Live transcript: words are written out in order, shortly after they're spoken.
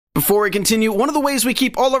Before we continue, one of the ways we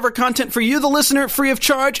keep all of our content for you, the listener, free of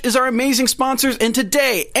charge is our amazing sponsors, and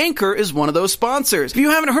today, Anchor is one of those sponsors. If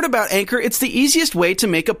you haven't heard about Anchor, it's the easiest way to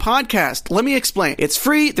make a podcast. Let me explain. It's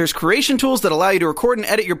free, there's creation tools that allow you to record and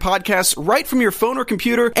edit your podcasts right from your phone or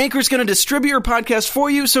computer. Anchor's going to distribute your podcast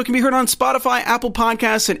for you so it can be heard on Spotify, Apple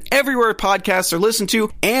Podcasts, and everywhere podcasts are listened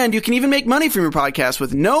to, and you can even make money from your podcast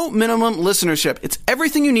with no minimum listenership. It's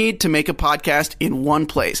everything you need to make a podcast in one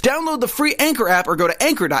place. Download the free Anchor app or go to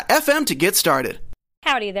anchor.fm to get started.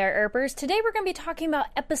 Howdy there, Erpers. Today we're going to be talking about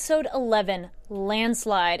episode 11,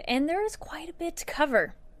 Landslide, and there is quite a bit to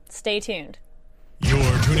cover. Stay tuned.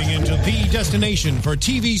 You're tuning into the destination for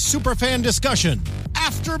TV superfan discussion,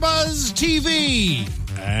 AfterBuzz TV.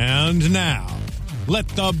 And now, let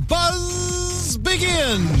the buzz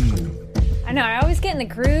begin. I know, I always get in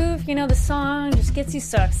the groove. You know, the song just gets you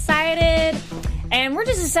so excited. And we're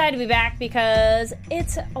just excited to be back because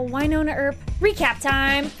it's a Wynonna Earp recap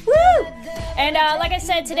time. Woo! And like I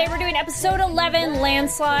said, today we're doing episode 11,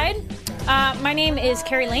 Landslide. My name is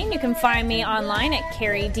Carrie Lane. You can find me online at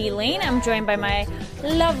Carrie D. Lane. I'm joined by my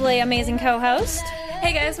lovely, amazing co-host.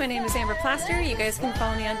 Hey guys, my name is Amber Plaster. You guys can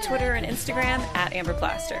follow me on Twitter and Instagram at Amber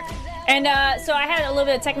Plaster. And so I had a little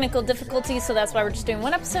bit of technical difficulties, so that's why we're just doing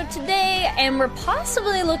one episode today. And we're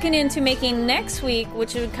possibly looking into making next week,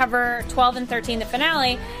 which would cover 12 and 13, the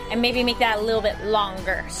finale, and maybe make that a little bit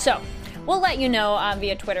longer. So we'll let you know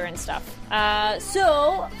via Twitter and stuff.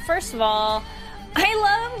 So first of all,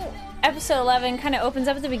 I love episode 11. Kind of opens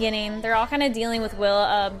up at the beginning. They're all kind of dealing with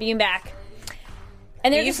Willa being back.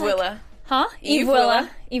 And they're Eve just like, Willa. Huh? Eve Willa.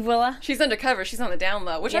 Eve Willa. She's undercover. She's on the down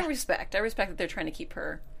low, which Yeah. I respect. I respect that they're trying to keep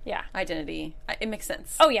her identity. It makes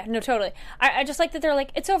sense. Oh, yeah. No, totally. I just like that they're like,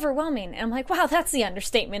 it's overwhelming. And I'm like, wow, that's the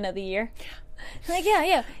understatement of the year. Like,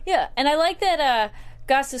 yeah. And I like that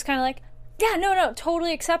Gus is kind of like, yeah, no,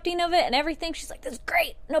 totally accepting of it and everything. She's like, this is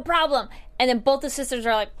great. No problem. And then both the sisters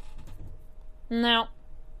are like, no,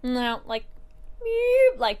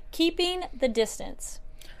 like keeping the distance.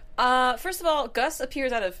 First of all, Gus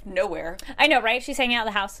appears out of nowhere. I know, right? She's hanging out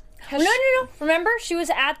at the house. No. Remember? She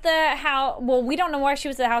was at the house. Well, we don't know why she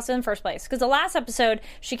was at the house in the first place. Because the last episode,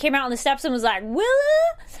 she came out on the steps and was like, Willa!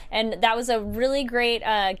 And that was a really great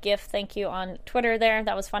GIF. Thank you on Twitter there.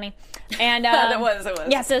 That was funny. And It was.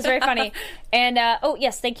 Yes, it was very funny. And,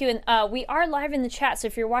 yes, thank you. And we are live in the chat. So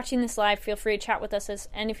if you're watching this live, feel free to chat with us.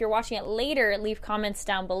 And if you're watching it later, leave comments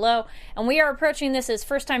down below. And we are approaching this as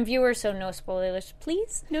first-time viewers, so no spoilers,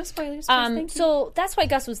 please. No spoilers, please. Thank you. So that's why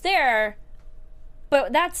Gus was there.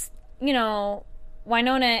 But that's,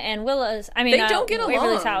 Wynonna and Willa's. I mean, they don't get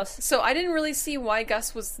Waverly's along. house. So I didn't really see why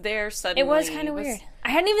Gus was there suddenly. It was kind of weird. I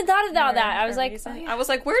hadn't even thought about that. I was like, oh, yeah. I was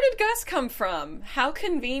like, where did Gus come from? How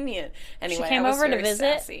convenient. Anyway, she came I was over to very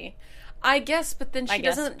visit. Sassy. I guess, but then she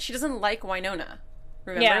doesn't like Wynonna.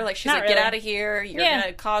 Remember? Yeah, like she's not like, really. get out of here. You're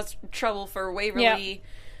gonna cause trouble for Waverly. Yeah.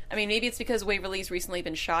 I mean, maybe it's because Waverly's recently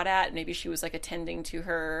been shot at. Maybe she was like attending to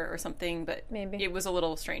her or something. But maybe it was a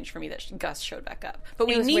little strange for me that Gus showed back up. But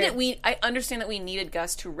we I understand that we needed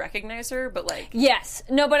Gus to recognize her. But like, yes,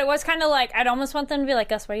 no, but it was kind of like I'd almost want them to be like,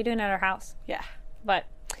 Gus, what are you doing at our house? Yeah, but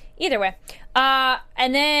either way.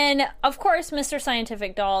 And then of course, Mr.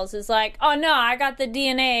 Scientific Dolls is like, oh no, I got the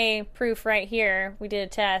DNA proof right here. We did a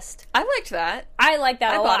test. I liked that. I liked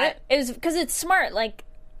that a lot. It. It was because it's smart. Like,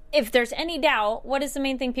 if there's any doubt, what is the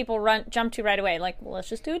main thing people jump to right away? Like, well, let's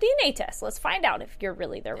just do a DNA test. Let's find out if you're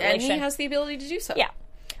really their relation. And he has the ability to do so. Yeah.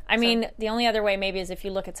 I mean, the only other way maybe is if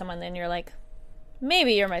you look at someone, then you're like,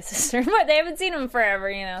 maybe you're my sister. But they haven't seen them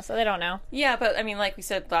forever, so they don't know. Yeah, but I mean, like we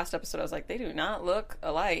said last episode, I was like, they do not look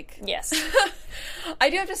alike. Yes.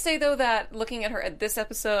 I do have to say, though, that looking at her at this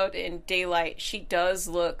episode in Daylight, she does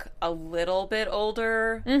look a little bit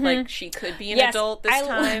older. Mm-hmm. Like, she could be an adult this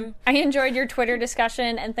time. I enjoyed your Twitter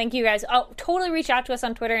discussion, and thank you guys. Oh, totally reach out to us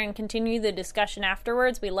on Twitter and continue the discussion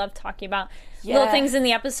afterwards. We love talking about little things in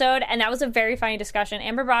the episode, and that was a very funny discussion.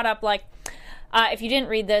 Amber brought up, like, if you didn't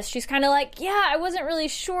read this, she's kind of like, yeah, I wasn't really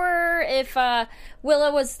sure if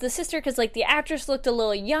Willa was the sister because, like, the actress looked a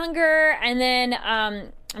little younger. And then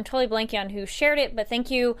I'm totally blanking on who shared it, but thank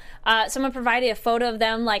you. Someone provided a photo of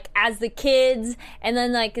them, like, as the kids and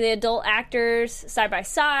then, like, the adult actors side by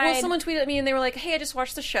side. Well, someone tweeted at me and they were like, hey, I just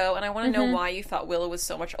watched the show and I want to know why you thought Willa was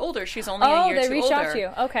so much older. She's only a year too older. Oh, they reached out to you.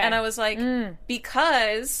 Okay. And I was like,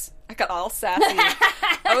 because... I got all sassy.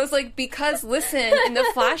 I was like, because listen, in the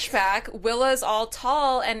flashback, Willa's all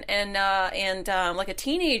tall and like a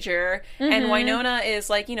teenager, and Wynonna is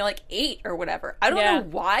like, like 8 or whatever. I don't know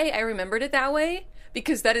why I remembered it that way,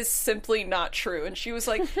 because that is simply not true. And she was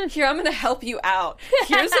like, here, I'm going to help you out.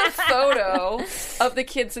 Here's a photo of the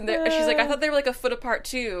kids in there. She's like, I thought they were like a foot apart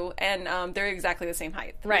too, and they're exactly the same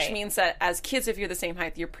height. Right. Which means that as kids, if you're the same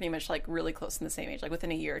height, you're pretty much like really close in the same age, like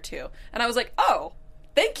within a year or two. And I was like, oh,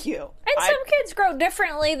 thank you. And some kids grow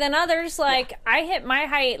differently than others. Like, I hit my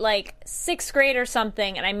height like 6th grade or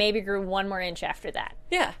something, and I maybe grew 1 more inch after that.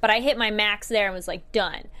 Yeah. But I hit my max there and was like,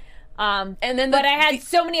 done. And then I had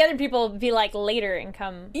so many other people be like later and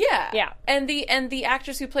come. Yeah. And the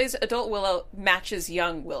actress who plays adult Willow matches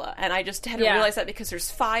young Willa. And I just had to realize that because there's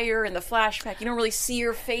fire in the flashback. You don't really see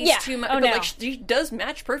her face too much. But like, she does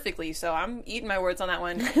match perfectly. So I'm eating my words on that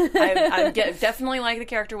one. I definitely like the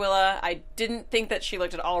character Willa. I didn't think that she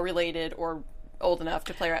looked at all related or old enough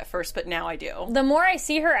to play her at first, but now I do. The more I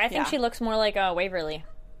see her, I think she looks more like Waverly.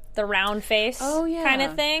 The round face kind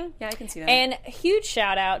of thing. Yeah, I can see that. And huge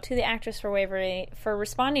shout out to the actress for Waverly for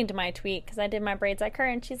responding to my tweet, because I did my braids like her,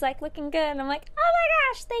 and she's like, looking good. And I'm like, oh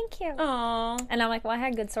my gosh, thank you. Aww. And I'm like, well, I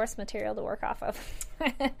had good source material to work off of.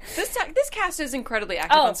 This cast is incredibly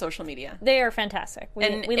active on social media. They are fantastic. We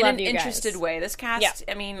love you guys. In an interested way. This cast,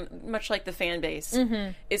 I mean, much like the fan base,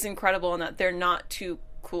 is incredible in that they're not too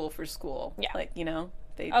cool for school. Yeah. Like, you know,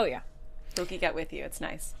 they'll geek out with you. It's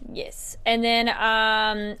nice. Yes. And then,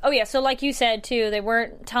 so like you said, too, they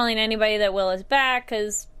weren't telling anybody that Will is back,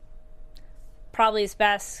 because probably it's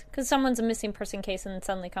best, because someone's a missing person case and then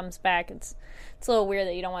suddenly comes back. It's a little weird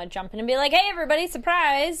that you don't want to jump in and be like, hey, everybody,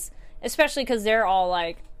 surprise! Especially because they're all,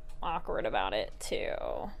 like, awkward about it, too.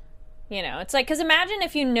 You know, it's like, because imagine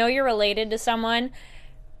if you know you're related to someone,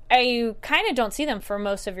 and you kind of don't see them for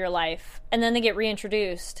most of your life, and then they get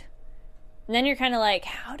reintroduced. And then you're kind of like,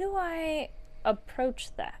 how do I approach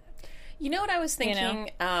that? You know what I was thinking?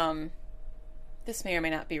 You know? This may or may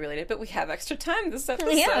not be related, but we have extra time this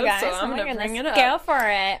episode, guys, so I'm going to bring it up. Go for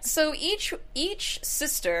it. So each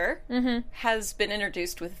sister has been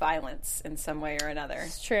introduced with violence in some way or another.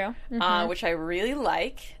 It's true. Which I really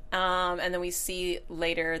like. And then we see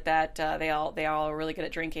later that they all are really good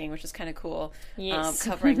at drinking, which is kind of cool. Yes.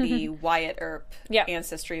 Covering the Wyatt Earp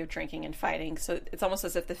ancestry of drinking and fighting. So it's almost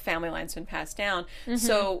as if the family line's been passed down.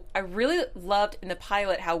 So I really loved in the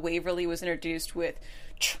pilot how Waverly was introduced with,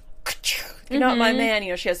 you're not my man. You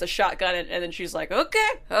know, she has a shotgun and then she's like,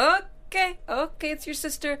 okay, it's your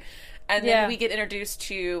sister. And then we get introduced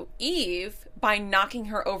to Eve by knocking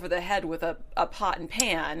her over the head with a pot and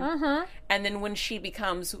pan. And then when she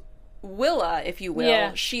becomes Willa, if you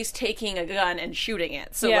will, she's taking a gun and shooting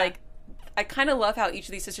it. So, like, I kind of love how each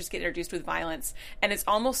of these sisters get introduced with violence. And it's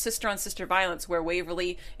almost sister-on-sister violence, where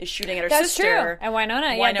Waverly is shooting at her sister. That's true. And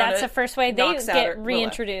Winona, that's the first way they get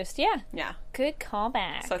reintroduced. Willa. Yeah. Good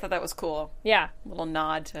callback. So I thought that was cool. Yeah. A little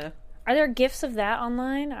nod to... Are there GIFs of that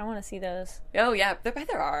online? I want to see those. Oh, yeah. I bet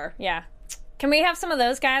there are. Yeah. Can we have some of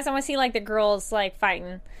those, guys? I want to see, like, the girls, like,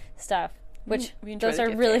 fighting stuff. Which, those are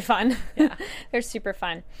really fun. Yeah. They're super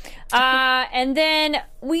fun. And then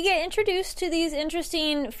we get introduced to these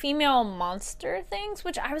interesting female monster things,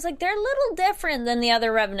 which I was like, they're a little different than the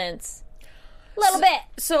other Revenants. A little bit.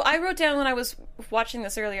 So I wrote down when I was watching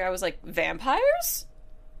this earlier, I was like, vampires?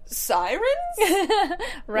 Sirens?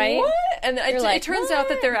 Right? What? And it turns out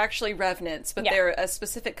that they're actually Revenants, but they're a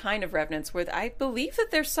specific kind of Revenants where I believe that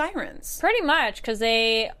they're sirens. Pretty much, because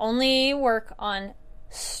they only work on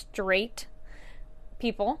straight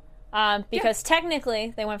people. Because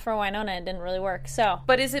technically they went for Winona and it didn't really work. So,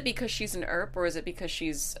 but is it because she's an Earp or is it because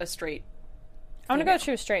she's a straight? I want to go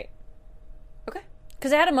true straight. Okay.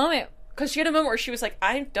 Because I had a moment. Because she had a moment where she was like,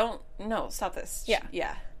 I don't know, stop this.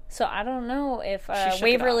 Yeah. So I don't know if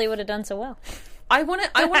Waverly would have done so well. I want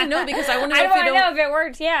to know because I want to know if it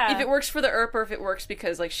works. Yeah, if it works for the Earp or if it works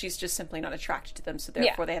because like she's just simply not attracted to them, so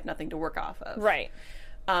therefore they have nothing to work off of. Right.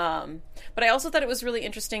 But I also thought it was really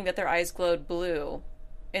interesting that their eyes glowed blue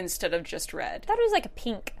instead of just red. I thought it was like a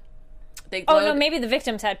pink. They glowed, no, maybe the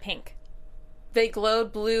victims had pink. They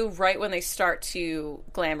glowed blue right when they start to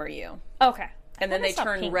glamour you. Okay. And then they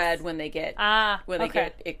turn red when they get they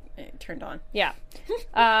get it turned on. Yeah.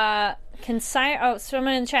 Someone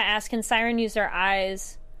in the chat asked, can Siren use their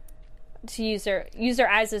eyes to use their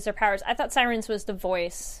eyes as their powers? I thought Sirens was the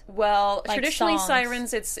voice. Well, like traditionally songs.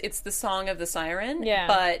 Sirens it's the song of the siren. Yeah.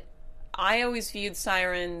 But I always viewed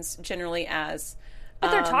Sirens generally as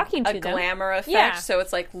they're talking to a glamour effect. Yeah. So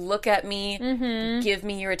it's like, look at me, give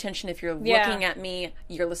me your attention. If you're looking at me,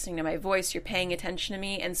 you're listening to my voice, you're paying attention to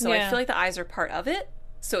me. And so I feel like the eyes are part of it.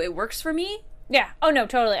 So it works for me. Yeah. Oh no,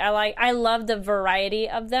 totally. I love the variety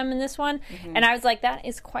of them in this one. And I was like, that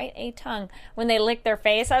is quite a tongue. When they licked their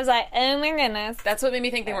face, I was like, oh my goodness. That's what made me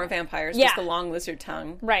think they weren't vampires. Just the long lizard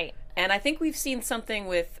tongue. Right. And I think we've seen something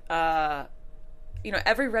with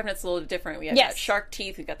every Revenant's a little different. We got shark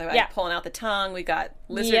teeth, we got the pulling out the tongue, we got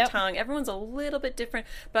lizard tongue. Everyone's a little bit different.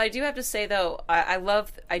 But I do have to say, though,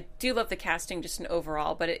 I do love the casting just in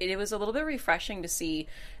overall, but it was a little bit refreshing to see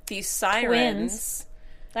these sirens.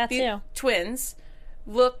 Twins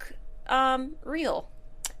look real.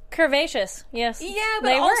 Curvaceous, yes. Yeah,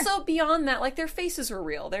 but also beyond that, like, their faces were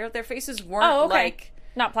real. Their faces weren't like...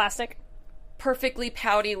 Not plastic. Perfectly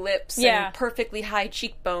pouty lips and perfectly high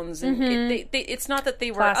cheekbones. And it's not that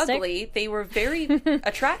they were ugly. They were very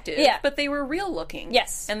attractive, but they were real looking.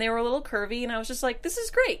 Yes. And they were a little curvy, and I was just like, this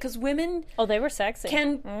is great, because women... Oh, they were sexy.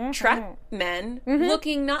 ...can trap men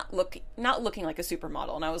not looking like a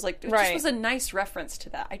supermodel. And I was like, it just was a nice reference to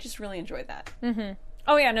that. I just really enjoyed that. Mm-hmm.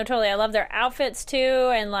 Oh, yeah, no, totally. I love their outfits, too,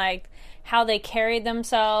 and, like, how they carried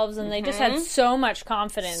themselves, and they just had so much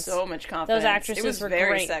confidence. So much confidence. Those actresses were very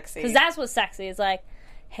great. Sexy. Because that's what's sexy. It's like,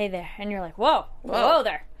 hey there. And you're like, whoa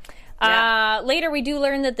there. Yeah. Later, we do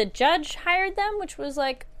learn that the judge hired them, which was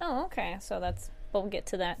like, oh, okay. So we'll get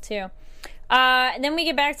to that, too. And then we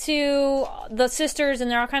get back to the sisters, and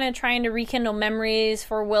they're all kind of trying to rekindle memories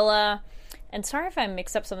for Willa. And sorry if I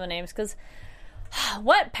mix up some of the names, because...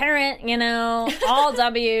 what parent, all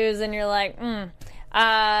W's, and you're like,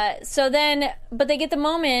 so then, but they get the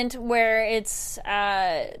moment where it's,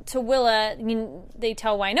 to Willa, they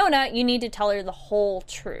tell Wynonna, you need to tell her the whole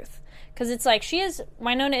truth. Because it's like,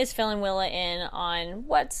 Wynonna is filling Willa in on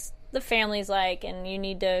what's the family's like, and you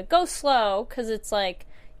need to go slow, because it's like,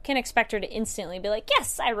 you can't expect her to instantly be like,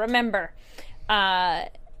 yes, I remember. And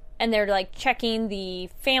they're like checking the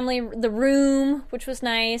room, which was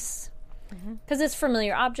nice. Because it's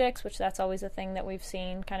familiar objects, which that's always a thing that we've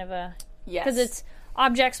seen, kind of a... Yes. Because it's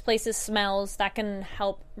objects, places, smells, that can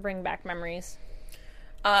help bring back memories.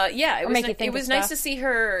 It was nice to see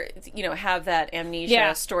her, have that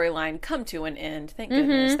amnesia storyline come to an end. Thank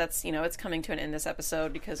goodness. That's, it's coming to an end this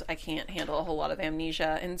episode, because I can't handle a whole lot of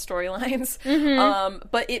amnesia in storylines.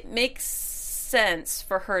 But it makes sense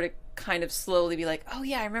for her to kind of slowly be like, oh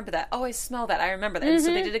yeah, I remember that. Oh, I smell that. I remember that. And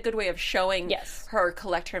so they did a good way of showing her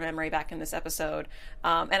collect her memory back in this episode.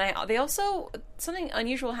 They also, something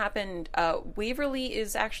unusual happened. Waverly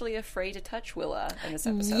is actually afraid to touch Willa in this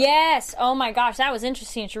episode. Yes. Oh my gosh, that was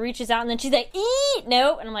interesting. She reaches out and then she's like, eat!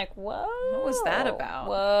 No. And I'm like, whoa. What was that about?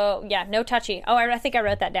 Whoa. Yeah, no touchy. Oh, I think I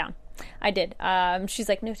wrote that down. I did. She's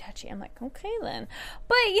like, no touchy. I'm like, okay then.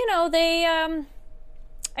 But, they...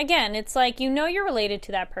 Again, it's like, you're related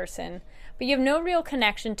to that person, but you have no real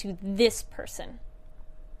connection to this person.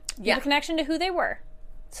 You have a connection to who they were.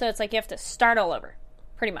 So it's like you have to start all over,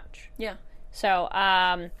 pretty much. Yeah. So,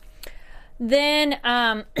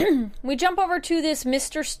 then we jump over to this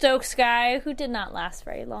Mr. Stokes guy who did not last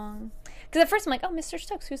very long. Because at first I'm like, oh, Mr.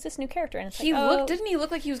 Stokes, who's this new character? And it's didn't he look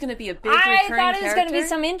like he was going to be a big recurring character? I thought it was going to be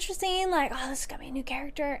some interesting, like, oh, this is going to be a new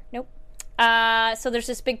character. Nope. So there's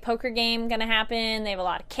this big poker game gonna happen. They have a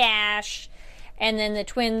lot of cash. And then the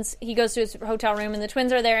twins, he goes to his hotel room, and the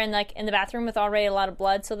twins are there in the bathroom with already a lot of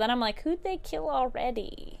blood. So then I'm like, who'd they kill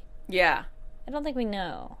already? Yeah. I don't think we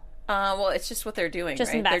know. Well, it's just what they're doing,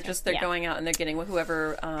 just right? They're going out and they're getting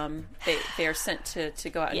whoever they are sent to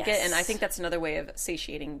go out and get. And I think that's another way of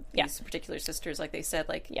satiating these particular sisters, like they said,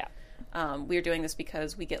 like we're doing this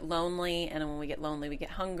because we get lonely, and when we get lonely, we get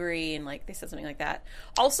hungry, and like they said something like that.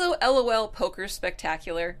 Also, LOL Poker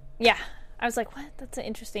Spectacular. Yeah, I was like, what? That's an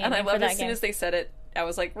interesting. And I loved as soon as they said it, I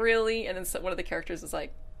was like, really? And then one of the characters was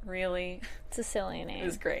like, really? It's a silly name. It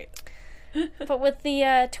was great. But with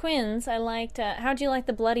the twins, I liked. How'd you like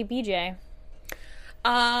the bloody BJ?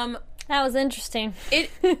 That was interesting.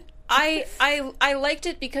 I liked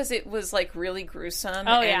it because it was like really gruesome,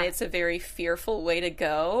 and it's a very fearful way to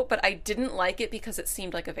go. But I didn't like it because it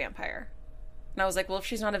seemed like a vampire, and I was like, well, if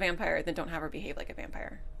she's not a vampire, then don't have her behave like a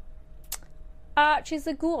vampire. She's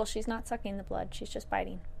a ghoul. She's not sucking the blood. She's just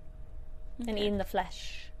biting and eating the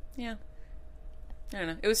flesh. Yeah, I don't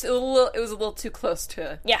know. It was a little too close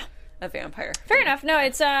to a vampire. Fair enough. No,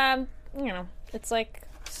 it's it's like.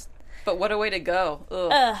 But what a way to go.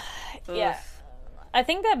 Ugh. Yeah. I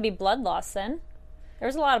think that'd be blood loss then.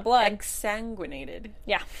 There's a lot of blood. Exsanguinated.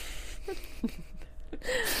 Yeah.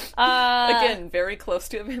 Again, very close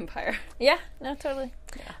to a vampire. Yeah, no, totally.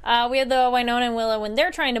 Yeah. We had the Wynonna and Willa when they're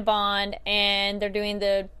trying to bond, and they're doing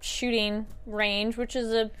the shooting range, which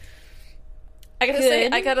is I gotta say,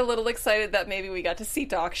 I got a little excited that maybe we got to see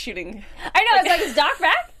Doc shooting. I know, it's like, is Doc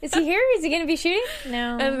back? Is he here? Is he gonna be shooting?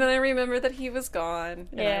 No. And then I remembered that he was gone,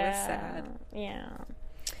 and I was sad. Yeah.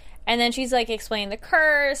 And then she's like explaining the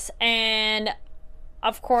curse, and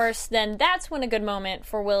of course, then that's when a good moment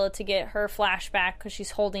for Willow to get her flashback because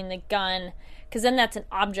she's holding the gun. Because then that's an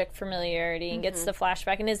object familiarity and gets the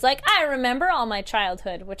flashback and is like, I remember all my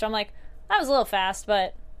childhood. Which I'm like, that was a little fast,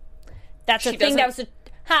 but that's a thing that was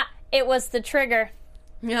it was the trigger.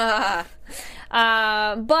 Yeah.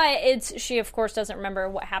 But she, of course, doesn't remember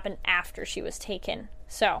what happened after she was taken.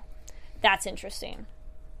 So that's interesting.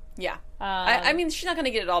 Yeah. I mean, she's not going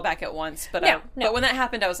to get it all back at once, but but when that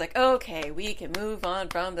happened, I was like, okay, we can move on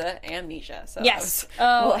from the amnesia. So yes.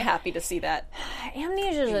 I was happy to see that.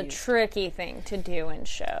 Amnesia is a tricky thing to do in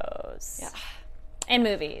shows and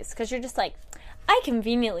movies, because you're just like, I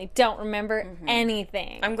conveniently don't remember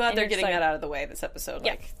anything. I'm glad they're getting that out of the way this episode.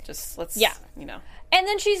 Yeah. Like, just let's, you know. And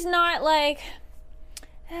then she's not like,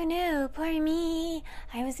 oh no, poor me,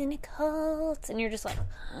 I was in a cult. And you're just like,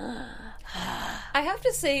 I have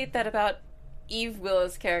to say that about Eve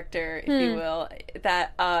Willow's character, if you will,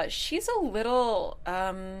 that she's a little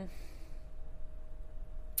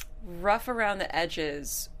rough around the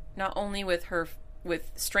edges, not only with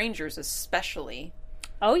strangers especially.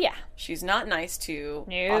 Oh, yeah. She's not nice to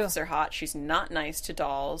Officer Hot. She's not nice to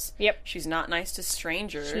dolls. Yep. She's not nice to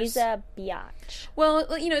strangers. She's a biatch.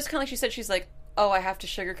 Well, you know, it's kind of like she said, she's like, oh, I have to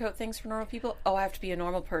sugarcoat things for normal people? Oh, I have to be a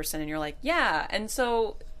normal person. And you're like, yeah. And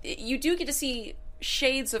so you do get to see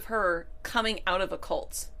shades of her coming out of a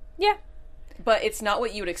cult. Yeah. But it's not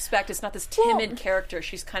what you would expect. It's not this timid character.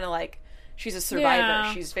 She's kind of like, she's a survivor.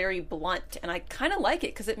 Yeah. She's very blunt. And I kind of like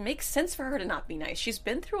it because it makes sense for her to not be nice. She's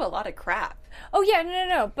been through a lot of crap. Oh, yeah,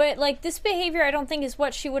 no. But, like, this behavior I don't think is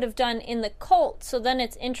what she would have done in the cult. So then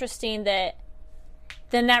it's interesting that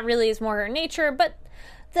then that really is more her nature. But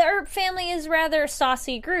the Earp family is rather a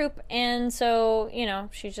saucy group. And so, you know,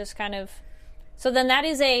 she's just kind of... So then that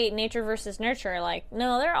is a nature versus nurture. Like,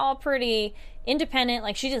 no, they're all pretty independent.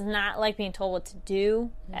 Like, she does not like being told what to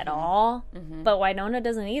do at all. Mm-hmm. But Winona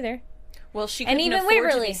doesn't either. Well, she couldn't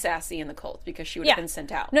afford to be sassy in the cult because she would have been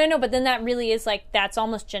sent out. No, but then that really is like, that's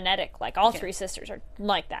almost genetic. Like, all three sisters are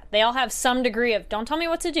like that. They all have some degree of, don't tell me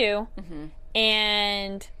what to do. Mm-hmm.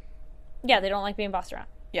 And, yeah, they don't like being bossed around.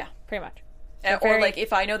 Yeah. Pretty much. Or, like,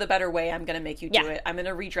 if I know the better way, I'm going to make you do it. I'm going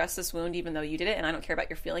to redress this wound even though you did it, and I don't care about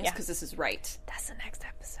your feelings because this is right. That's the next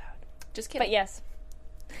episode. Just kidding. But, yes.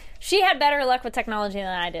 She had better luck with technology than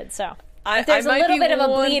I did, so... There's a little bit of a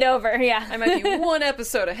bleed over, I might be one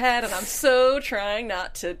episode ahead, and I'm so trying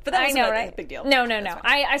not to. But that was not a big deal. No.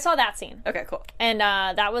 I saw that scene. Okay, cool. And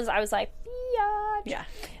I was like, yeah.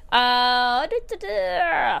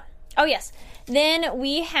 Oh, yes. Then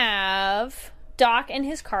we have Doc and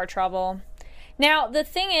his car trouble. Now, the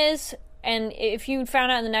thing is, and if you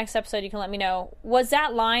found out in the next episode, you can let me know, was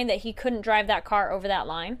that line that he couldn't drive that car over that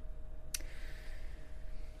line?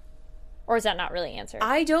 Or is that not really answered?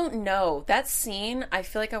 I don't know. That scene, I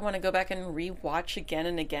feel like I want to go back and rewatch again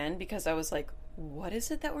and again because I was like, what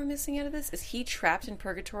is it that we're missing out of this? Is he trapped in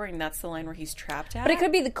purgatory and that's the line where he's trapped at? But it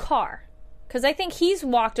could be the car. Because I think he's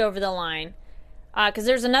walked over the line. Because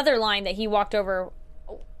there's another line that he walked over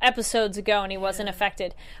episodes ago and he wasn't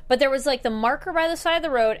affected. But there was like the marker by the side of the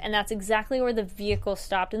road and that's exactly where the vehicle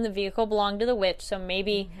stopped, and the vehicle belonged to the witch, so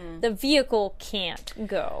maybe the vehicle can't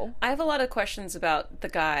go. I have a lot of questions about the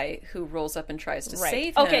guy who rolls up and tries to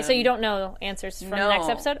save him. Okay, so you don't know answers from the next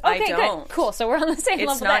episode? Okay, I don't. Good. Cool, so we're on the same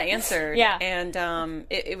level. It's not answered. Yeah. And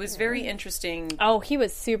it was very interesting. Oh, he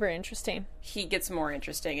was super interesting. He gets more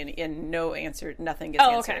interesting and nothing gets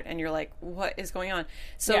answered. Okay. And you're like, what is going on?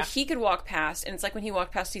 So he could walk past, and it's like when he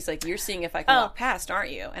walked past, he's like, you're seeing if I can walk past,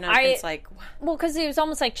 aren't you? And it's like... Well, because he was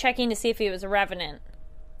almost like checking to see if he was a revenant.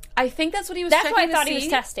 I think that's what he was checking to see. That's what I thought he was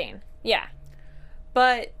testing. Yeah.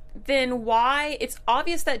 But then why... It's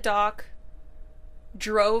obvious that Doc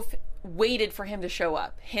waited for him to show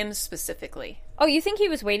up. Him specifically. Oh, you think he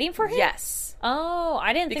was waiting for him? Yes. Oh,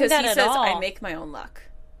 I didn't think that at all. Because he says, I make my own luck.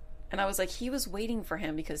 And I was like, he was waiting for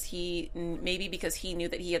him because he knew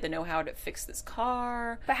that he had the know-how to fix this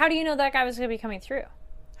car. But how do you know that guy was going to be coming through?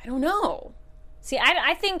 I don't know. See,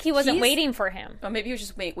 I think he wasn't waiting for him. Oh, maybe he was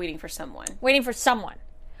just waiting for someone. Waiting for someone.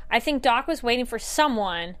 I think Doc was waiting for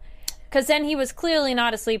someone, because then he was clearly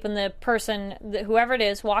not asleep when the person, whoever it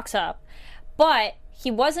is, walks up. But he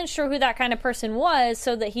wasn't sure who that kind of person was,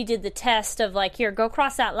 so that he did the test of, like, here, go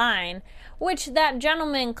cross that line, which that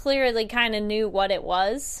gentleman clearly kind of knew what it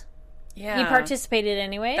was. Yeah. He participated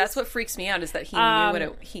anyways. That's what freaks me out, is that he knew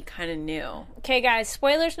what he kind of knew. Okay, guys,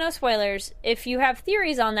 spoilers, no spoilers. If you have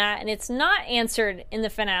theories on that and it's not answered in the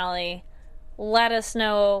finale, let us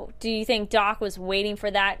know. Do you think Doc was waiting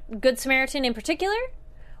for that Good Samaritan in particular?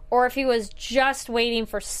 or if he was just waiting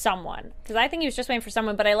for someone. Because I think he was just waiting for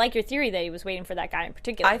someone, but I like your theory that he was waiting for that guy in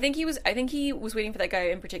particular. I think he was waiting for that guy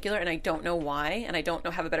in particular, and I don't know why, and I don't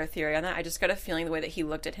have a better theory on that. I just got a feeling the way that he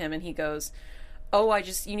looked at him, and he goes, "Oh,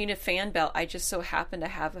 you need a fan belt. I just so happen to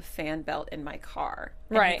have a fan belt in my car."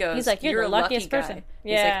 And right. He goes, he's like, you're the luckiest person.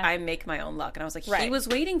 Yeah. He's like, I make my own luck. And I was like, he was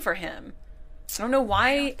waiting for him. I don't know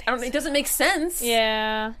why. It doesn't make sense.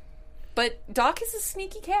 Yeah. But Doc is a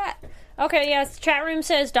sneaky cat. Okay, yes. Chat room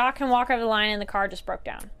says Doc can walk over the line and the car just broke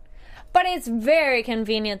down. But it's very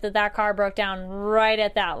convenient that car broke down right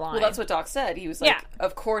at that line. Well, that's what Doc said. He was like,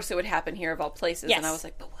 of course it would happen here of all places. Yes. And I was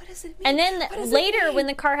like, but what does it mean? And then later when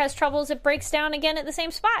the car has troubles, it breaks down again at the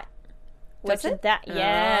same spot. Does it?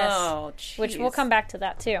 Yes. Oh, geez. Which we'll come back to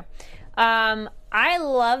that too. I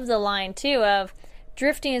love the line too of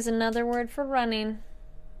drifting is another word for running.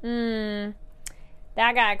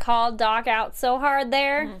 That guy called Doc out so hard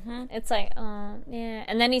there. Mm-hmm. It's like, oh, yeah.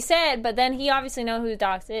 And then he said, but then he obviously knows who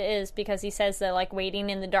Doc is because he saes the, like, waiting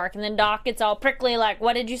in the dark. And then Doc gets all prickly, like,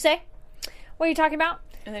 what did you say? What are you talking about?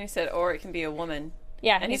 And then he said, or it can be a woman.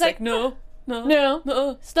 Yeah. And he's like, no.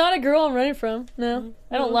 It's not a girl I'm running from. No.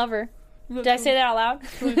 I don't love her. Did I say that out loud?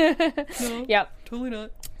 No. Yep. Totally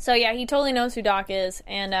not. So, yeah, he totally knows who Doc is.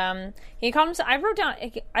 And he called him, I wrote down,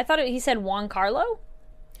 I thought he said Juan Carlo.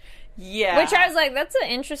 Yeah. Which I was like, that's an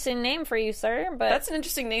interesting name for you, sir. But that's an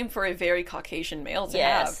interesting name for a very Caucasian male to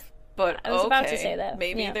have. But I was about to say that.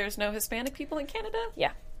 Maybe there's no Hispanic people in Canada?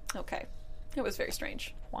 Yeah. Okay. It was very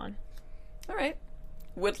strange. Juan. All right.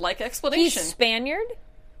 Would like explanation. He's Spaniard.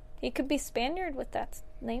 He could be Spaniard with that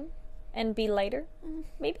name and be later,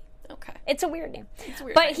 maybe. Okay. It's a weird name. It's a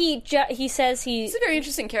weird name. He says he's a very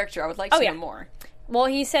interesting character. I would like to know more. Well,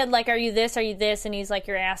 he said, like, are you this, are you this? And he's like,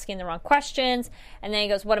 you're asking the wrong questions. And then he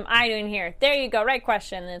goes, what am I doing here? There you go, right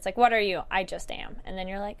question. And it's like, what are you? I just am. And then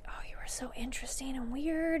you're like, oh, you are so interesting and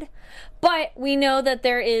weird. But we know that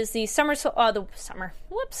there is the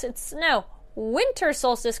winter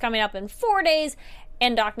solstice coming up in 4 days.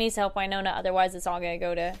 And Doc needs to help Winona, otherwise it's all going to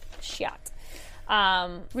go to shit.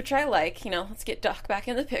 Which I like, let's get Doc back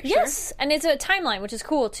in the picture. Yes, and it's a timeline, which is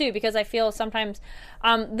cool, too, because I feel sometimes,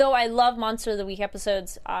 though I love Monster of the Week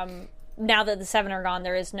episodes, now that the 7 are gone,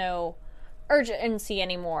 there is no urgency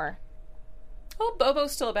anymore. Oh,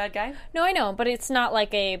 Bobo's still a bad guy. No, I know, but it's not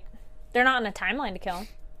like they're not in a timeline to kill him.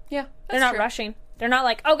 Yeah, they're not rushing. They're not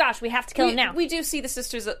like, oh gosh, we have to kill him now. We do see the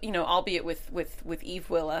sisters, albeit with Eve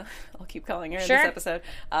Willa, I'll keep calling her in this episode,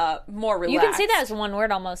 more relaxed. You can say that as one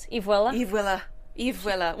word almost, Eve Willa. Eve Willa. Eve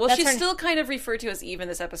Willa. Well, she's still kind of referred to as Eve in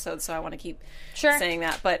this episode, so I want to keep saying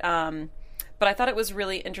that. But I thought it was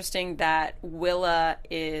really interesting that Willa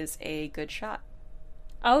is a good shot.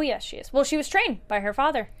 Oh, yes, she is. Well, she was trained by her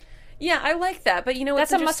father. Yeah, I like that. But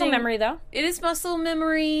that's a muscle memory, though. It is muscle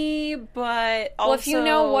memory, but also... Well, if you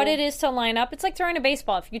know what it is to line up, it's like throwing a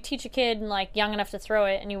baseball. If you teach a kid, young enough to throw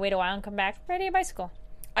it, and you wait a while and come back, ride a bicycle.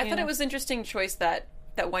 I thought it was an interesting choice that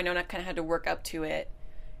Winona kind of had to work up to it.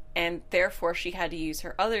 And therefore, she had to use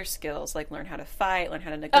her other skills, like learn how to fight, learn how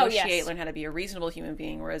to negotiate, learn how to be a reasonable human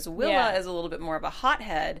being. Whereas Willa is a little bit more of a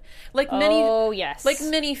hothead, like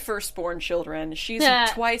many firstborn children. She's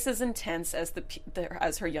twice as intense as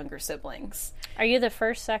as her younger siblings. Are you the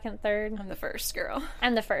first, second, third? I'm the first girl.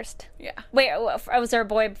 I'm the first. Yeah. Wait, was there a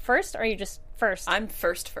boy first, or are you just first? I'm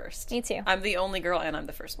first. Me too. I'm the only girl, and I'm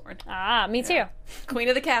the firstborn. Ah, me too. Queen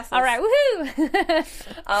of the castles. All right,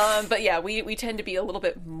 woohoo! But yeah, we tend to be a little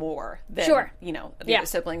bit more than the other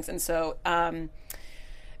siblings, and so I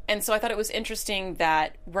thought it was interesting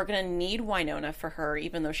that we're going to need Winona for her,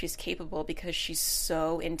 even though she's capable, because she's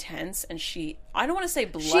so intense, and I don't want to say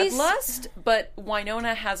bloodlust, but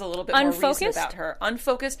Winona has a little bit more reason about her.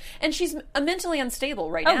 Unfocused, and she's mentally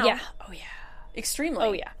unstable right now. Oh yeah, extremely.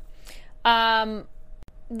 Oh yeah.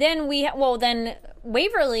 Then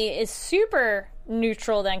Waverly is super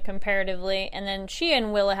neutral then comparatively, and then she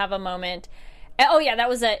and Willa have a moment. Oh yeah, that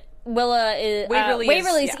was it.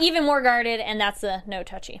 Waverly's even more guarded, and that's the no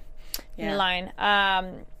touchy line.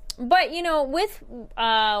 But with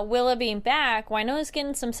Willa being back, Winona's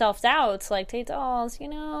getting some self-doubts, like Tate Dolls,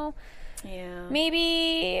 yeah,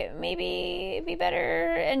 maybe be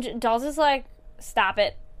better. And Dolls is like, stop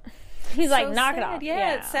it. He's so like, knock it off.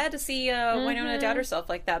 Yeah, it's sad to see Winona doubt herself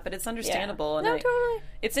like that, but it's understandable. Yeah. And totally.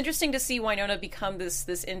 It's interesting to see Winona become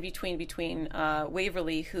this in-between between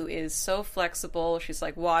Waverly, who is so flexible. She's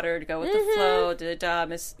like water to go with the flow,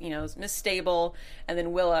 Miss Stable, and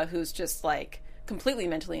then Willa, who's just like completely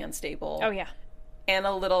mentally unstable. Oh, yeah. And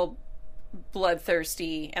a little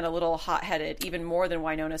bloodthirsty and a little hot-headed, even more than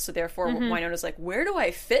Winona. So therefore, Winona's like, where do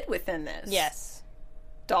I fit within this? Yes.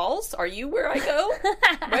 dolls? Are you where I go?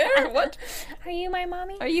 Where? What? Are you my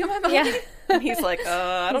mommy? Are you my mommy? Yeah. And he's like,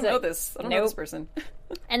 I don't know this. I don't know this person.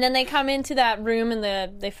 And then they come into that room and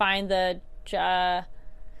they find the...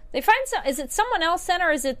 they find some... Is it someone else then,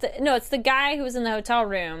 or is it the... No, it's the guy who was in the hotel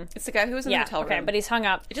room. It's the guy who was in the hotel room. Okay, but he's hung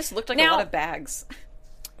up. It just looked like a lot of bags.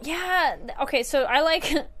 Yeah. Okay, so I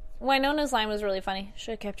like... Winona's line was really funny.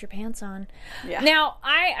 Should have kept your pants on. Yeah. Now,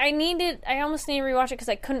 I almost need to rewatch it because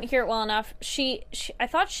I couldn't hear it well enough. I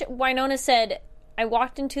thought Winona said, I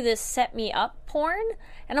walked into this set me up porn.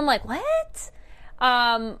 And I'm like, what?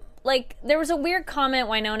 Like, there was a weird comment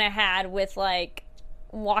Winona had with, like,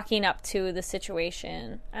 walking up to the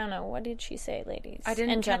situation. I don't know. What did she say, ladies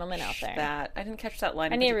and gentlemen out there? I didn't catch that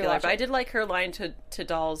line in particular. But I did like her line to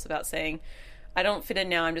Dolls about saying, I don't fit in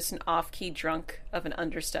now. I'm just an off-key drunk of an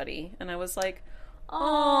understudy. And I was like,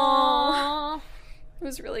 aww. It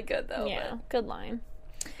was really good, though. Yeah, good line.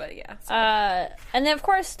 But, yeah. And then, of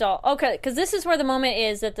course, okay, because this is where the moment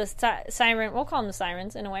is that the siren, we'll call them the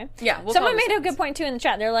sirens, in a way. Yeah, someone made a good point, too, in the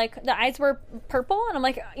chat. They're like, the eyes were purple, and I'm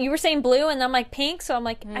like, you were saying blue, and I'm like, pink, so I'm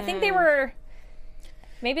like, I think they were...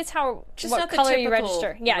 Maybe it's just what color you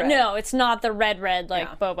register. Yeah, red. No, it's not the red,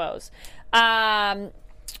 like Bobo's.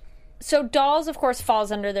 So Dolls, of course,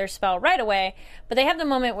 falls under their spell right away, but they have the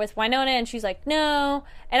moment with Winona, and she's like, no.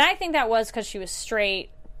 And I think that was because she was straight,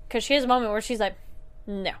 because she has a moment where she's like,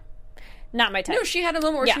 no, not my type. No, she had a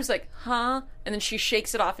moment where she was like, huh? And then she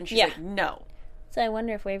shakes it off, and she's like, no. So I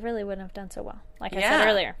wonder if Waverly wouldn't have done so well, like I said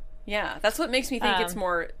earlier. Yeah, that's what makes me think it's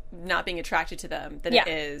more not being attracted to them than it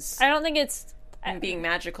is. I don't think it's... being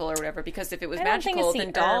magical or whatever, because if it was magical,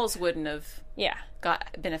 then Dolls wouldn't have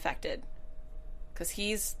been affected. Because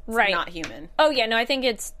he's not human. Oh, yeah, no, I think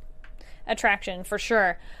it's attraction, for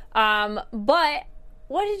sure. But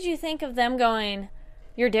what did you think of them going,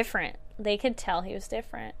 you're different? They could tell he was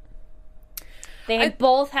different. They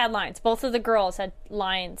both had lines. Both of the girls had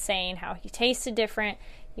lines saying how he tasted different,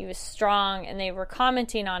 he was strong, and they were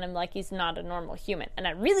commenting on him like he's not a normal human. And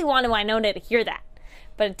I really wanted Winona to hear that.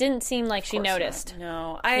 But it didn't seem like she noticed.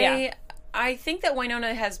 Not. No. I think that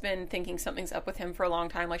Winona has been thinking something's up with him for a long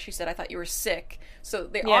time. Like she said, I thought you were sick. So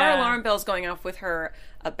there are alarm bells going off with her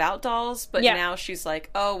about Dolls, but now she's like,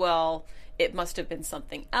 oh, well, it must have been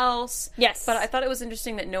something else. Yes. But I thought it was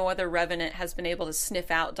interesting that no other Revenant has been able to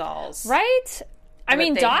sniff out Dolls. Right? I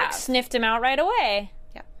mean, Doc sniffed him out right away.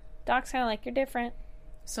 Yeah. Doc's kind of like, you're different.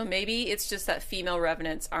 So maybe it's just that female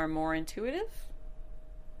Revenants are more intuitive?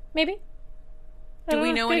 Maybe. Do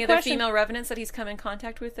we know any other female Revenants that he's come in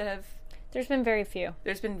contact with that have... There's been very few.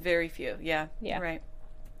 There's been very few, yeah. Right.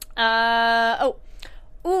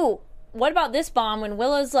 What about this bomb when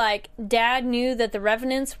Willow's like, Dad knew that the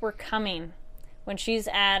Revenants were coming when she's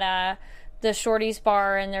at the Shorty's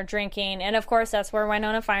bar and they're drinking. And, of course, that's where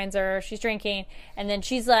Winona finds her. She's drinking. And then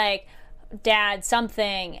she's like, Dad,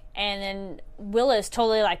 something. And then Willow's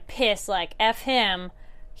totally, like, pissed, like, F him.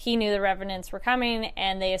 He knew the Revenants were coming,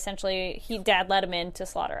 and they essentially, Dad let him in to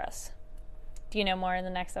slaughter us. Do you know more in the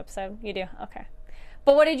next episode? You do? Okay.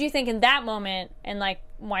 But what did you think in that moment? And, like,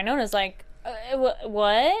 Winona's like,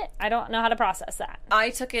 what? I don't know how to process that. I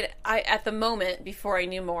took it, at the moment, before I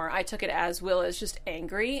knew more, I took it as Will is just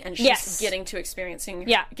angry, and she's getting to experience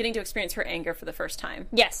her anger for the first time.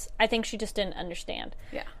 Yes. I think she just didn't understand.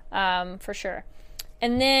 Yeah. For sure.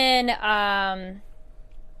 And then,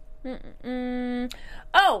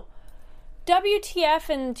 WTF,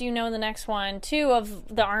 and do you know the next one, too,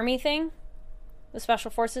 of the army thing? The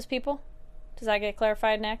Special Forces people? Does that get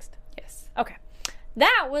clarified next? Yes. Okay.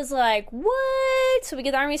 That was like, what? So we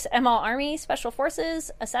get the Army Special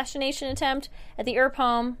Forces assassination attempt at the Earp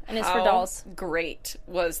home, and it's for Dolls. Great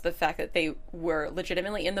was the fact that they were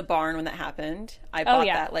legitimately in the barn when that happened. I bought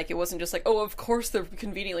that. Like, it wasn't just like, oh, of course they're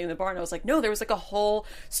conveniently in the barn. I was like, no, there was like a whole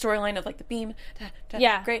storyline of like the beam.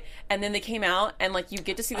 Great. And then they came out, and like you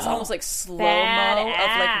get to see this almost like slow-mo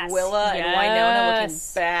of like Willa and Winona looking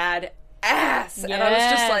bad ass. And I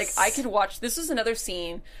was just like, I could watch. This is another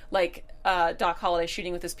scene like Doc Holliday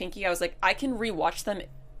shooting with his pinky. I was like, I can rewatch them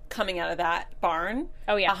coming out of that barn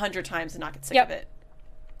 100 times and not get sick of it.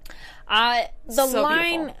 The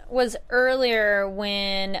line was earlier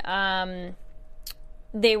when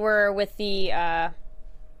they were with the all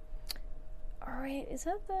right, is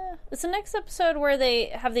that it's the next episode where they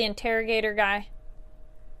have the interrogator guy?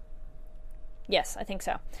 Yes, I think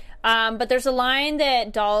so. But there's a line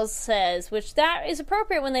that Dolls says, which that is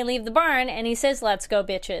appropriate when they leave the barn, and he says, let's go,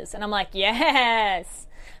 bitches. And I'm like, yes!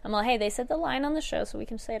 I'm like, hey, they said the line on the show, so we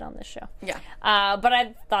can say it on this show. Yeah. But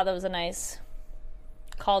I thought that was a nice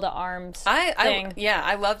call to arms thing.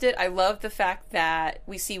 I loved it. I love the fact that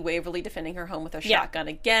we see Waverly defending her home with a shotgun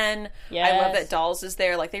again. Yes. I love that Dolls is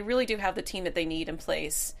there. Like, they really do have the team that they need in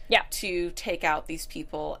place to take out these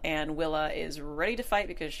people, and Willa is ready to fight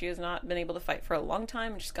because she has not been able to fight for a long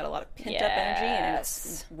time, and she's got a lot of pent-up energy, and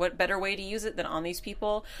it's what better way to use it than on these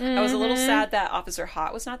people. I was a little sad that Officer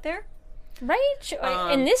Hot was not there.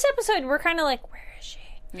 Right? In this episode, we're kind of like, where is she?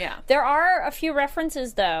 Yeah. There are a few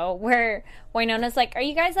references, though, where Wynona's like, are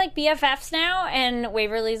you guys, like, BFFs now? And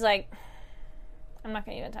Waverly's like, I'm not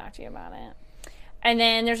going to even talk to you about it. And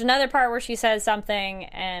then there's another part where she says something,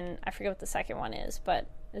 and I forget what the second one is, but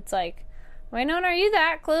it's like, Wynonna, are you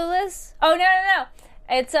that clueless? Oh, no.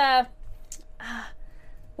 It's,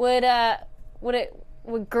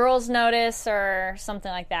 would girls notice or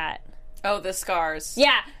something like that? Oh, the scars.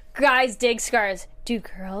 Yeah. Guys dig scars. Do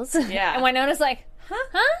girls? Yeah. And Wynona's like,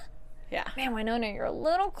 Huh? Yeah. Man, Wynonna, you're a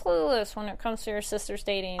little clueless when it comes to your sister's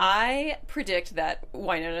dating. I predict that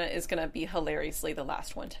Wynonna is going to be hilariously the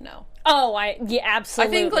last one to know. Oh,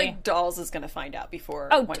 absolutely. I think, like, Dolls is going to find out before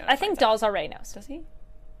Wynonna I think Dolls already knows. Does he?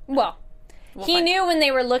 Well, he knew when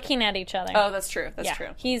they were looking at each other. Oh, that's true. That's true.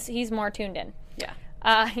 He's more tuned in. Yeah.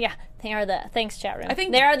 They are thanks, chat room. I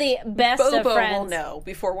think they are the best Bobo of friends. will know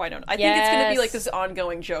before Wynonna. I think it's going to be like this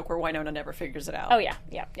ongoing joke where Wynonna never figures it out. Oh, yeah.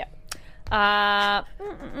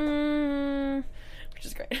 Which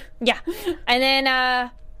is great. Yeah. And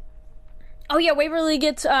then, Waverly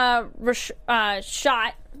gets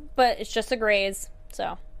shot, but it's just a graze,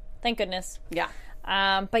 so thank goodness. Yeah.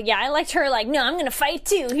 But yeah, I liked her like, no, I'm going to fight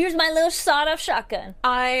too. Here's my little sawed-off shotgun.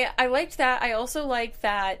 I liked that. I also liked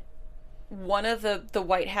that one of the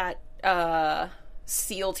White Hat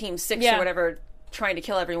SEAL Team 6 or whatever trying to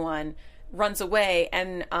kill everyone runs away,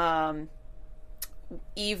 and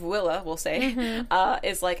Eve Willa, we'll say,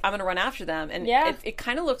 is like, I'm going to run after them. And it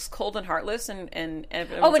kind of looks cold and heartless. And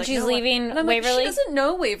but like, she's leaving Waverly? Like, she doesn't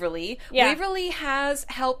know Waverly. Yeah. Waverly has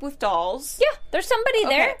help with Dolls. Yeah, there's somebody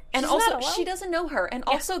there. And also, she doesn't know her. And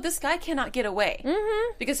also, this guy cannot get away.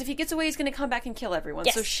 Because if he gets away, he's going to come back and kill everyone.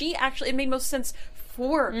 Yes. So she actually, it made most sense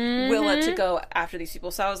for Willa to go after these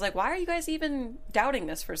people. So I was like, why are you guys even doubting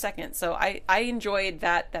this for a second? So I enjoyed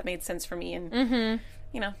that. That made sense for me. And,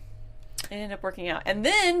 you know, it ended up working out. And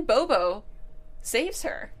then Bobo saves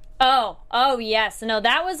her. Oh, yes. No,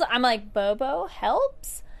 that was, I'm like, Bobo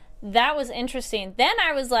helps? That was interesting. Then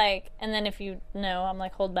I was like, and then if you know, I'm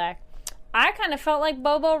like, hold back. I kind of felt like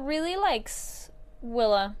Bobo really likes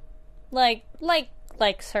Willa.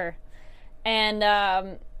 Likes her.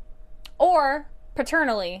 And, or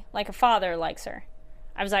paternally, like a father likes her.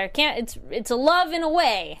 I was like, it's a love in a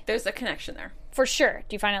way. There's a connection there. For sure.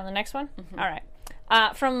 Do you find out the next one? All right.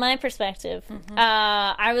 From my perspective,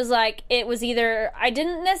 I was like, it was either, I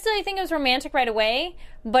didn't necessarily think it was romantic right away,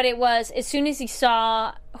 but it was as soon as he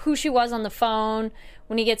saw who she was on the phone,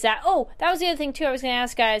 when he gets that. Oh, that was the other thing too I was going to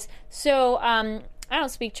ask, guys. So, I don't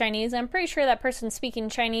speak Chinese. I'm pretty sure that person's speaking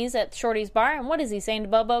Chinese at Shorty's bar. And what is he saying to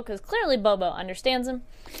Bobo? Because clearly Bobo understands him.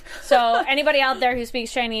 So anybody out there who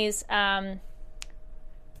speaks Chinese,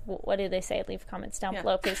 what do they say? Leave comments down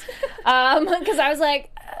below, please. Because I was like,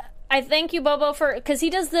 I thank you, Bobo, for... Because he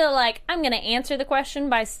does the, like, I'm going to answer the question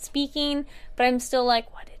by speaking, but I'm still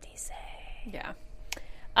like, what did he say?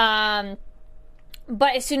 Yeah.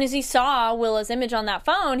 But as soon as he saw Willa's image on that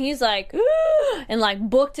phone, he's like, ooh, and, like,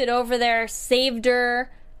 booked it over there, saved her.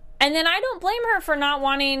 And then I don't blame her for not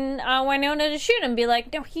wanting Wynonna to shoot him. Be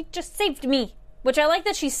like, no, he just saved me. Which I like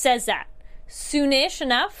that she says that. Soonish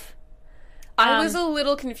enough. I was a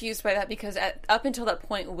little confused by that because up until that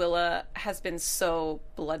point, Willa has been so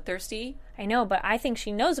bloodthirsty. I know, but I think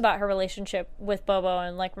she knows about her relationship with Bobo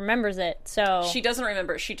and, like, remembers it, so... She doesn't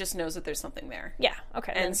remember. She just knows that there's something there. Yeah,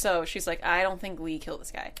 okay. And so she's like, I don't think we kill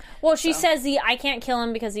this guy. Well, she says, I can't kill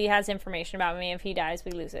him because he has information about me. If he dies,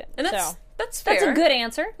 we lose it. And that's fair. That's a good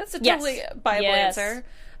answer. That's a totally viable answer.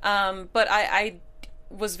 But I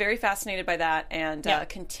was very fascinated by that and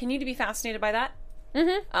continue to be fascinated by that.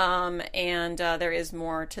 And there is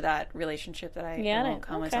more to that relationship that I won't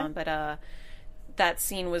comment on, but that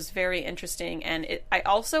scene was very interesting, and I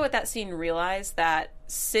also at that scene realized that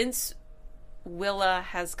since Willa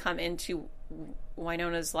has come into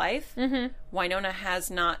Wynonna's life, Wynonna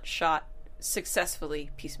has not shot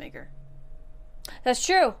successfully Peacemaker. That's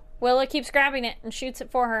true. Willa keeps grabbing it and shoots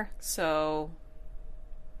it for her. So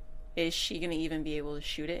is she going to even be able to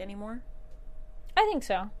shoot it anymore? I think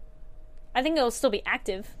so. I think it'll still be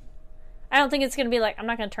active. I don't think it's going to be like, I'm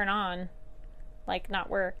not going to turn on, like, not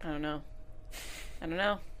work. I don't know.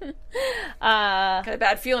 Got a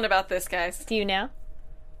bad feeling about this, guys. Do you know?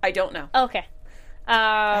 I don't know. Okay.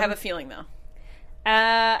 I have a feeling, though.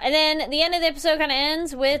 And then the end of the episode kind of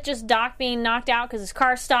ends with just Doc being knocked out because his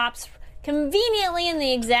car stops conveniently in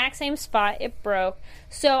the exact same spot it broke.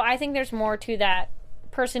 So I think there's more to that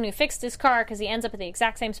person who fixed his car because he ends up at the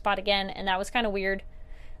exact same spot again, and that was kind of weird.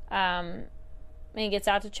 And he gets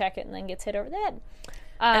out to check it and then gets hit over the head.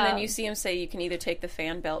 And then you see him say you can either take the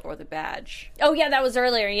fan belt or the badge. Oh, yeah, that was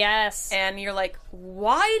earlier, yes. And you're like,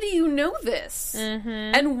 why do you know this? Mm-hmm.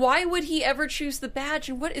 And why would he ever choose the badge?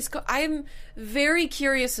 And what is... I'm very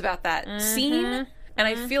curious about that scene. And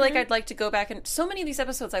I feel like I'd like to go back and... So many of these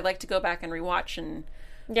episodes I'd like to go back and rewatch and...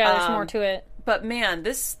 Yeah, there's more to it. But man,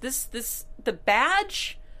 this... The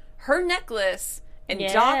badge, her necklace, and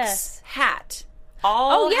Doc's hat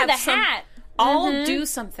all hat. All do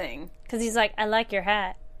something. Because he's like, I like your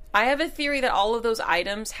hat. I have a theory that all of those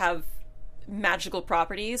items have magical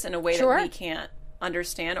properties in a way that we can't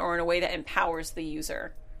understand, or in a way that empowers the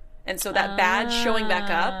user. And so that badge showing back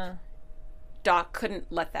up, Doc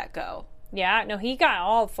couldn't let that go. Yeah, no, he got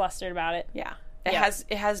all flustered about it. Yeah. It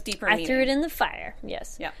has deeper meaning. I threw it in the fire.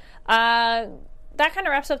 Yes. Yeah. That kind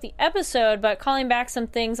of wraps up the episode, but calling back some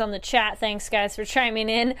things on the chat. Thanks, guys, for chiming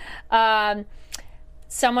in.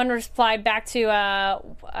 Someone replied back to,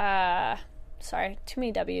 sorry, too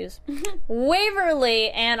many W's.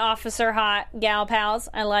 Waverly and Officer Hot Gal Pals.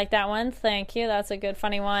 I like that one. Thank you. That's a good,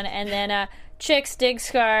 funny one. And then Chicks Dig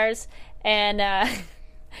Scars and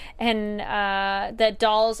that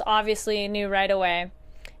Dolls obviously knew right away.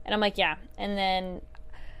 And I'm like, yeah. And then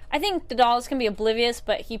I think the Dolls can be oblivious,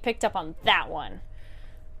 but he picked up on that one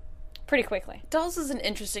pretty quickly. Dolls is an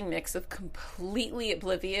interesting mix of completely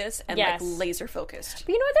oblivious and like laser focused.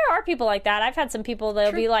 But you know what? There are people like that. I've had some people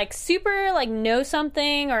that'll be like super like know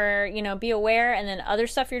something or, you know, be aware, and then other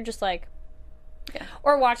stuff you're just like,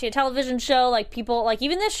 or watching a television show, like people, like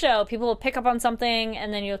even this show, people will pick up on something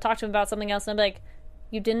and then you'll talk to them about something else and they'll be like,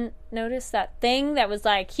 you didn't notice that thing that was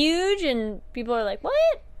like huge? And people are like, what?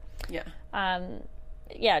 Yeah.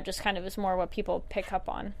 Yeah, just kind of is more what people pick up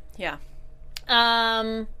on. Yeah.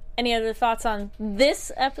 Any other thoughts on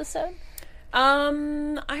this episode? I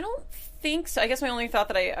don't think so. I guess my only thought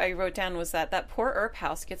that I wrote down was that poor Earp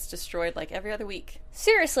house gets destroyed like every other week.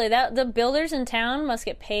 Seriously, that the builders in town must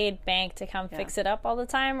get paid bank to come fix it up all the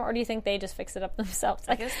time, or do you think they just fix it up themselves?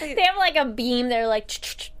 Like, I guess they have like a beam. They're like,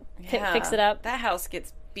 fix it up. That house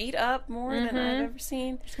gets beat up more than I've ever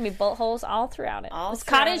seen. There's gonna be bolt holes all throughout it. It's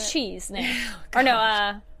cottage cheese now. Or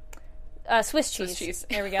no, Swiss cheese.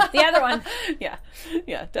 There we go. The other one. Yeah,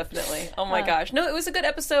 definitely. Oh my gosh. No, it was a good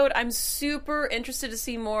episode. I'm super interested to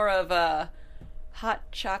see more of Hot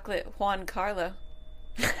Chocolate Juan Carlo.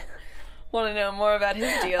 Want to know more about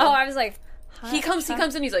his deal. Oh, I was like, he comes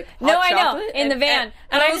in, he's like, no, I chocolate? know, in the van.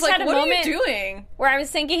 And I was like, what are you doing? Where I was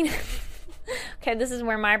thinking, okay, this is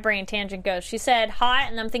where my brain tangent goes. She said hot,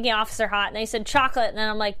 and I'm thinking Officer Hot, and they said chocolate, and then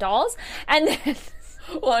I'm like, dolls? And then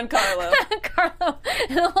Juan Carlo.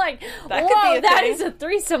 And I'm like, whoa, that is a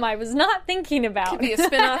threesome I was not thinking about. Could be a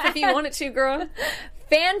spinoff if you want it to, girl.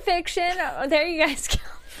 Fan fiction. Oh, there you guys go.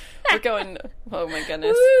 We're going, oh my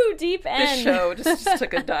goodness. Woo, deep end. This show just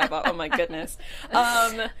took a dive off. Oh my goodness. No,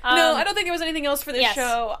 I don't think there was anything else for this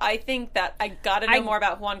show. I think that I gotta know more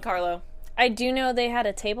about Juan Carlo. I do know they had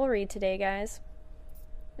a table read today, guys.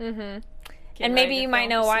 And maybe you might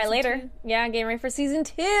know why later. 2? Yeah, getting ready for season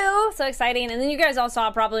 2. So exciting. And then you guys all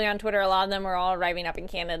saw probably on Twitter, a lot of them were all arriving up in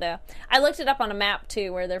Canada. I looked it up on a map,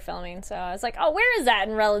 too, where they're filming. So I was like, oh, where is that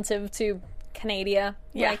in relative to Canada?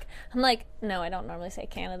 Yeah. Like, I'm like, no, I don't normally say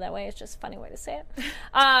Canada that way. It's just a funny way to say it.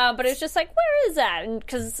 But it's just like, where is that? And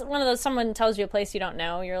because one of those, someone tells you a place you don't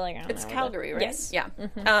know, you're like, I don't know. It's Calgary, right? Yes. Yeah.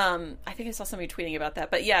 I think I saw somebody tweeting about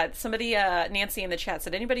that. But yeah, somebody, Nancy in the chat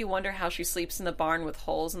said, anybody wonder how she sleeps in the barn with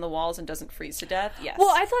holes in the walls and doesn't freeze to death? Yes.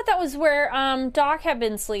 Well, I thought that was where Doc had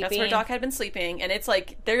been sleeping. That's where Doc had been sleeping. And it's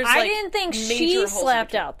like, there's I didn't think she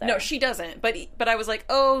slept out there. No, she doesn't. But I was like,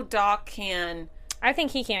 oh, Doc can. I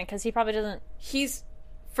think he can, because he probably doesn't.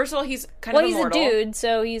 First of all, he's kind of immortal. Well, he's a dude,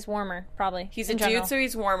 so he's warmer, probably. He's a dude, so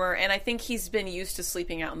he's warmer, and I think he's been used to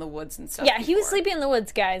sleeping out in the woods and stuff. Yeah, he was sleeping in the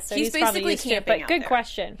woods, guys, so he's basically camping. But good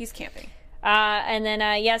question. He's camping. And then,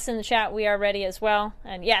 yes, in the chat, we are ready as well.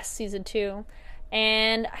 And yes, season 2.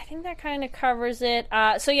 And I think that kind of covers it.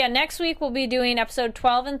 So yeah, next week we'll be doing episode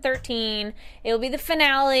 12 and 13. It'll be the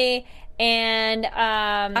finale. And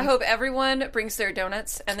I hope everyone brings their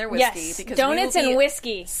donuts and their whiskey. Yes, because donuts and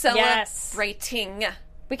whiskey. Celebrating. Yes.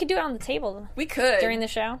 We could do it on the table. We could. During the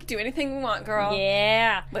show. Do anything we want, girl.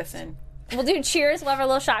 Yeah. Listen. We'll do cheers. We'll have our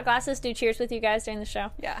little shot glasses. Do cheers with you guys during the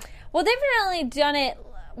show. Yeah. Well, they've really done it.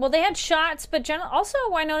 Well, they had shots, but also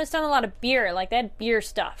I noticed done a lot of beer. Like, they had beer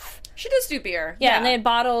stuff. She does do beer. Yeah, and they had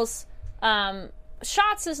bottles.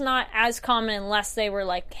 shots is not as common unless they were,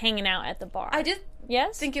 like, hanging out at the bar. I did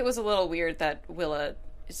yes? think it was a little weird that Willa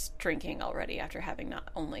is drinking already after having not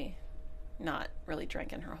really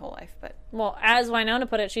drank in her whole life, but... Well, as Winona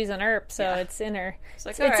put it, she's an ERP, so it's in her.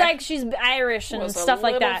 It's like she's Irish and stuff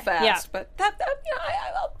like that. Fast, yeah. But that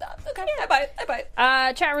okay, I buy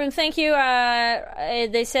it. Chat room, thank you.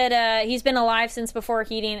 They said he's been alive since before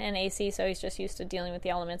heating and AC, so he's just used to dealing with the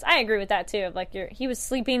elements. I agree with that, too. Like, he was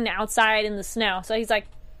sleeping outside in the snow, so he's like,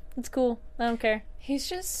 it's cool. I don't care. He's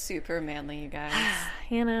just super manly, you guys.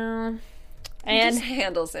 You know... He just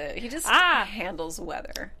handles it. He just handles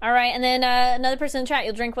weather. All right, and then another person in chat,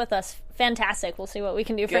 you'll drink with us. Fantastic. We'll see what we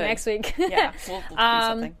can do for next week. Yeah, we'll do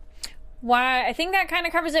something. I think that kind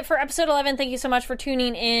of covers it for episode 11. Thank you so much for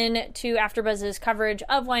tuning in to AfterBuzz's coverage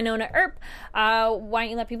of Winona Earp. Why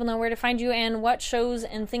don't you let people know where to find you and what shows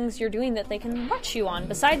and things you're doing that they can watch you on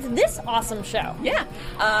besides this awesome show? Yeah.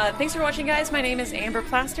 Thanks for watching, guys. My name is Amber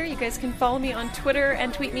Plaster. You guys can follow me on Twitter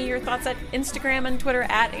and tweet me your thoughts at Instagram and Twitter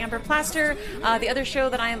at Amber Plaster. The other show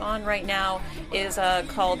that I am on right now is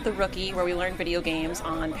called The Rookie, where we learn video games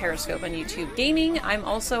on Periscope and YouTube Gaming. I'm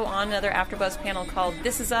also on another AfterBuzz panel called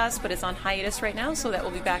This Is Us, but it's on hiatus right now, so that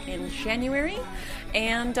will be back in January.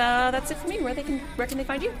 And that's it for me. Where can they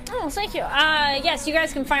find you? Oh, thank you. Yes, you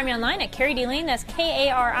guys can find me online at Carrie D. Lane. That's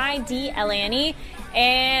Karidlane.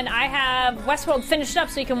 And I have Westworld finished up,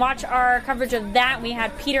 so you can watch our coverage of that. We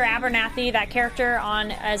had Peter Abernathy, that character,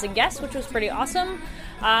 on as a guest, which was pretty awesome.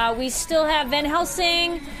 We still have Van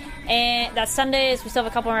Helsing. And that's Sundays. We still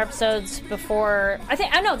have a couple more episodes before...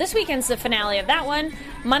 this weekend's the finale of that one.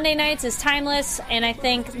 Monday nights is Timeless, and I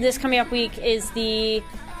think this coming up week is the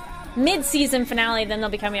mid-season finale, then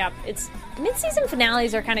they'll be coming up. Mid-season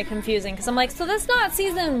finales are kind of confusing, because I'm like, so that's not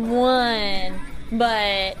season 1.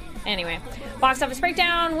 But anyway. Box Office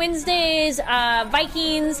Breakdown, Wednesdays,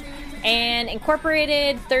 Vikings, and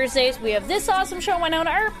Incorporated. Thursdays, we have this awesome show,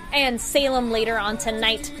 Winona Earp, and Salem later on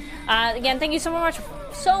tonight. Again, thank you so much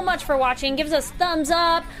for watching. Give us thumbs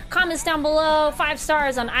up, comments down below, 5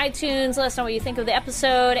 stars on iTunes. Let us know what you think of the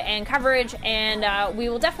episode and coverage, and we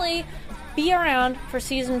will definitely be around for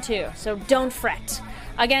season 2, so don't fret.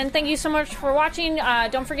 Again, thank you so much for watching.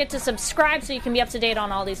 Don't forget to subscribe so you can be up to date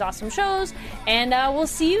on all these awesome shows, and we'll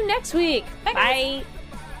see you next week. Bye.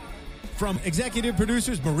 From executive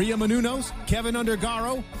producers Maria Menounos, Kevin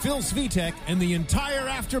Undergaro, Phil Svitek, and the entire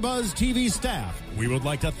AfterBuzz TV staff, we would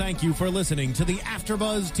like to thank you for listening to the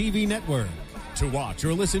AfterBuzz TV network. To watch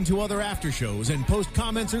or listen to other after shows and post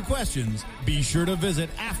comments or questions, be sure to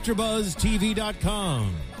visit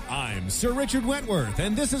AfterBuzzTV.com. I'm Sir Richard Wentworth,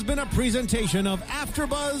 and this has been a presentation of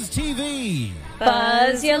AfterBuzz TV.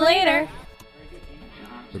 Buzz you later.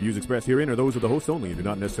 The views expressed herein are those of the hosts only and do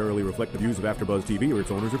not necessarily reflect the views of AfterBuzz TV or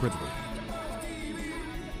its owners or principals.